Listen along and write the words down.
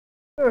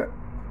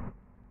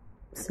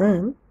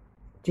Sam,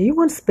 do you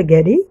want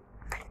spaghetti?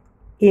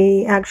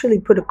 He actually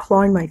put a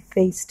claw in my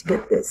face to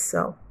get this,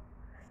 so.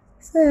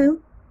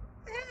 Sam,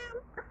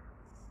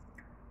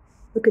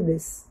 look at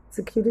this. It's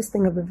the cutest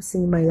thing I've ever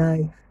seen in my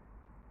life.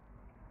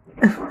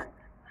 Spaghetti!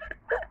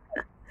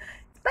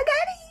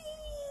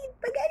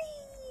 Spaghetti!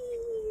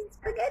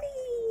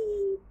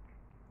 Spaghetti!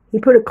 He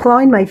put a claw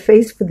in my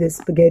face for this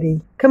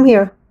spaghetti. Come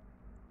here.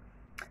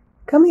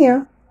 Come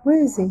here.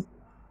 Where is he?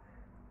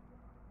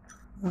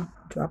 Oh,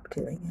 dropped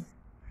it again.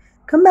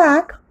 Come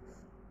back.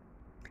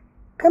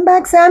 Come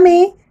back,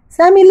 Sammy.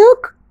 Sammy,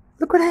 look.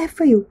 Look what I have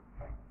for you.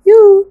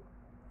 You.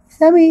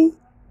 Sammy.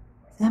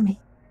 Sammy.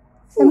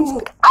 Sammy.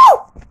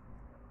 Oh!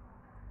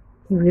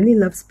 He really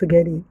loves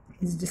spaghetti.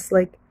 He's just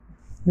like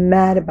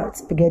mad about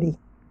spaghetti.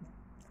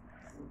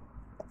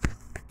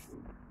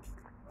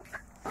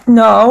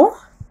 No.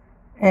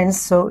 And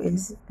so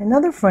is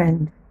another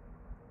friend.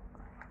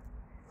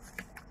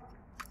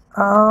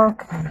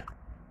 Okay.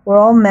 We're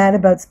all mad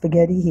about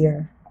spaghetti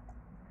here.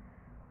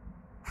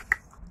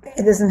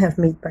 It doesn't have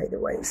meat, by the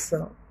way,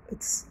 so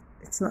it's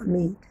not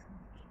meat.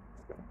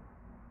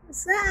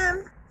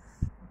 Sam.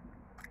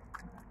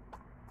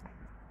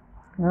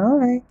 All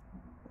right.